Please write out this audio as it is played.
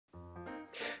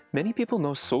Many people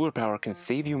know solar power can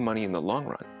save you money in the long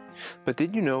run, but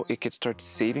did you know it could start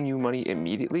saving you money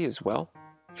immediately as well?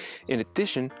 In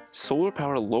addition, solar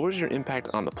power lowers your impact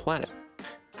on the planet.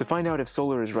 To find out if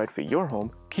solar is right for your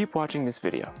home, keep watching this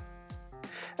video.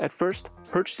 At first,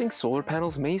 purchasing solar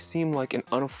panels may seem like an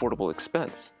unaffordable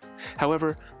expense.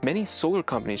 However, many solar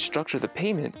companies structure the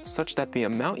payment such that the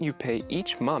amount you pay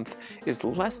each month is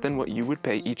less than what you would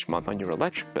pay each month on your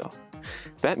electric bill.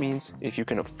 That means if you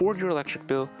can afford your electric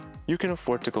bill, you can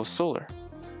afford to go solar.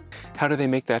 How do they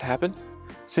make that happen?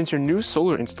 Since your new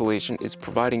solar installation is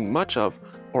providing much of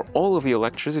or all of the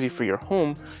electricity for your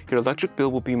home, your electric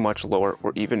bill will be much lower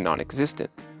or even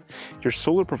non-existent. Your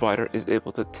solar provider is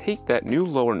able to take that new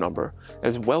lower number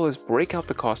as well as break out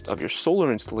the cost of your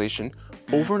solar installation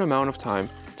over an amount of time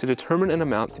to determine an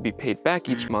amount to be paid back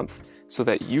each month so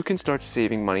that you can start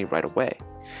saving money right away.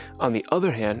 On the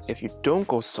other hand, if you don't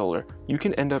go solar, you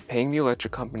can end up paying the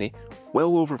electric company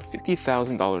well over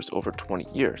 $50,000 over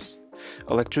 20 years.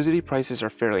 Electricity prices are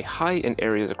fairly high in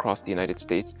areas across the United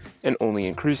States and only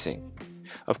increasing.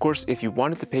 Of course, if you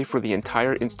wanted to pay for the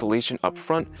entire installation up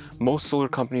front, most solar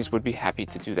companies would be happy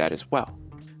to do that as well.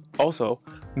 Also,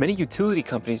 many utility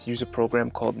companies use a program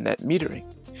called net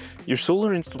metering. Your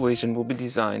solar installation will be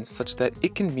designed such that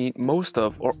it can meet most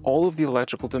of or all of the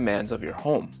electrical demands of your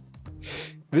home.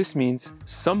 This means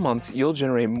some months you'll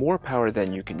generate more power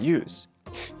than you can use.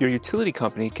 Your utility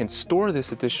company can store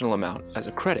this additional amount as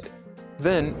a credit.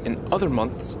 Then, in other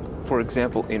months, for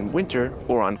example in winter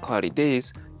or on cloudy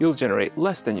days, you'll generate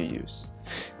less than you use.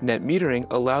 Net metering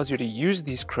allows you to use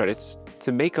these credits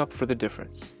to make up for the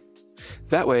difference.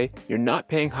 That way, you're not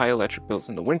paying high electric bills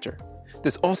in the winter.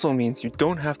 This also means you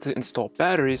don't have to install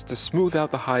batteries to smooth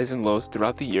out the highs and lows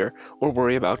throughout the year or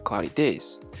worry about cloudy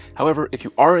days. However, if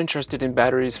you are interested in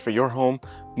batteries for your home,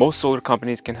 most solar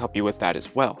companies can help you with that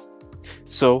as well.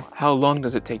 So, how long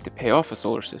does it take to pay off a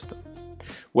solar system?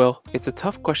 Well, it's a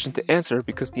tough question to answer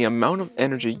because the amount of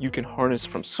energy you can harness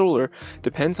from solar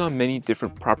depends on many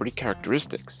different property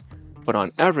characteristics. But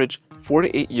on average, 4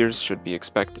 to 8 years should be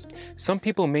expected. Some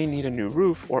people may need a new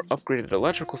roof or upgraded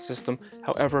electrical system,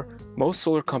 however, most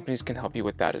solar companies can help you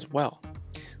with that as well.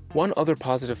 One other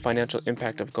positive financial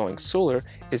impact of going solar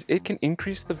is it can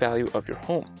increase the value of your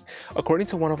home. According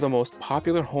to one of the most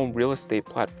popular home real estate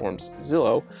platforms,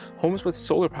 Zillow, homes with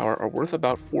solar power are worth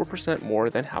about 4% more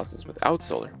than houses without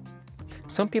solar.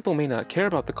 Some people may not care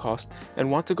about the cost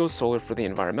and want to go solar for the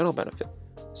environmental benefit.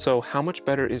 So how much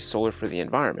better is solar for the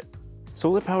environment?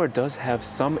 Solar power does have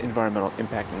some environmental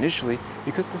impact initially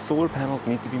because the solar panels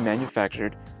need to be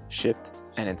manufactured, shipped,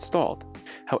 and installed.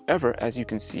 However, as you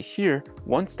can see here,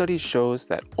 one study shows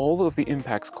that all of the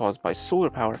impacts caused by solar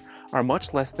power are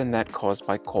much less than that caused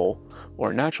by coal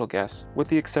or natural gas, with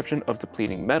the exception of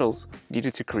depleting metals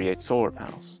needed to create solar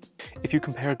panels. If you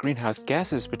compare greenhouse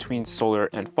gases between solar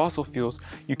and fossil fuels,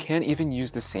 you can't even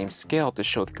use the same scale to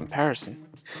show the comparison.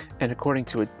 And according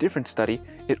to a different study,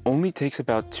 it only takes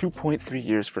about 2.3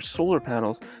 years for solar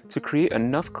panels to create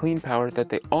enough clean power that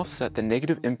they offset the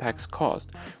negative impacts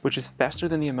caused, which is faster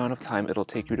than the amount of time it'll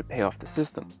take you to pay off the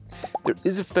system. There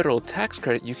is a federal tax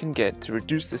credit you can get to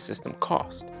reduce the system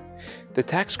cost. The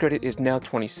tax credit is now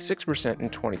 26% in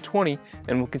 2020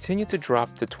 and will continue to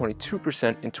drop to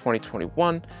 22% in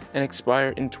 2021 and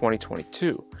expire in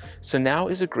 2022, so now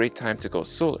is a great time to go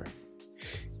solar.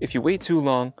 If you wait too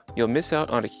long, you'll miss out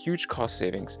on a huge cost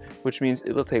savings, which means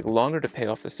it'll take longer to pay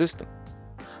off the system.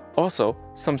 Also,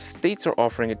 some states are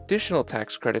offering additional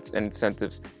tax credits and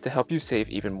incentives to help you save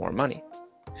even more money.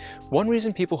 One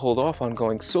reason people hold off on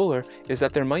going solar is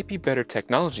that there might be better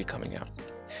technology coming out.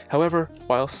 However,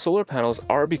 while solar panels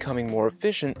are becoming more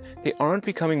efficient, they aren't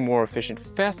becoming more efficient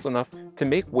fast enough to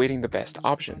make waiting the best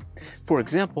option. For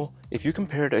example, if you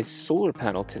compared a solar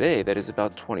panel today that is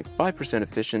about 25%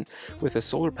 efficient with a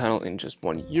solar panel in just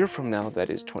 1 year from now that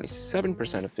is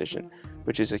 27% efficient,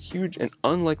 which is a huge and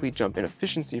unlikely jump in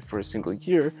efficiency for a single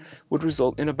year, would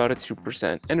result in about a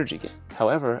 2% energy gain.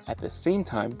 However, at the same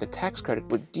time, the tax credit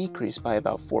would decrease by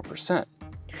about 4%.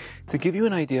 To give you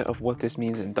an idea of what this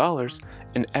means in dollars,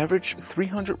 an average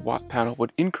 300-watt panel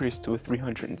would increase to a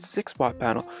 306-watt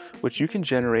panel, which you can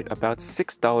generate about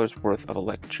 $6 worth of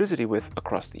electricity with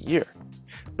across the year.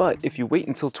 But if you wait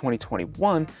until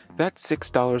 2021, that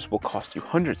 $6 will cost you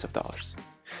hundreds of dollars.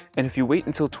 And if you wait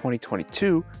until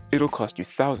 2022, it'll cost you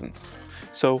thousands.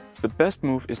 So the best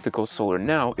move is to go solar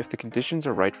now if the conditions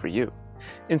are right for you.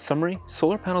 In summary,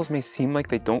 solar panels may seem like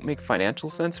they don't make financial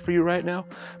sense for you right now,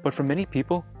 but for many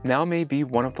people, now may be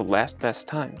one of the last best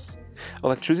times.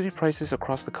 Electricity prices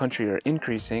across the country are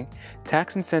increasing,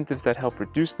 tax incentives that help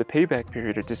reduce the payback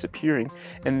period are disappearing,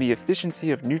 and the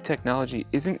efficiency of new technology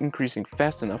isn't increasing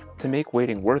fast enough to make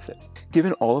waiting worth it.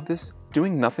 Given all of this,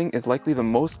 doing nothing is likely the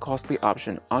most costly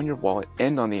option on your wallet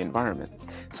and on the environment.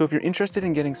 So if you're interested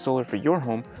in getting solar for your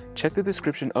home, check the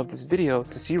description of this video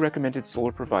to see recommended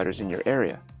solar providers in your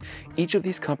area. Each of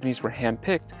these companies were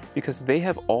handpicked because they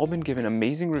have all been given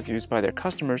amazing reviews by their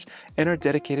customers and are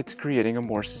dedicated to creating a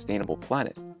more sustainable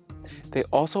planet. They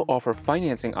also offer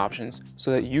financing options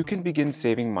so that you can begin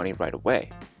saving money right away.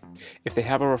 If they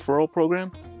have a referral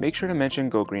program, make sure to mention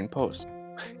Go Green Post.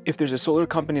 If there's a solar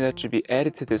company that should be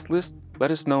added to this list,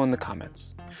 let us know in the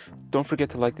comments. Don't forget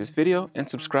to like this video and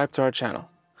subscribe to our channel.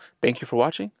 Thank you for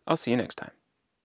watching. I'll see you next time.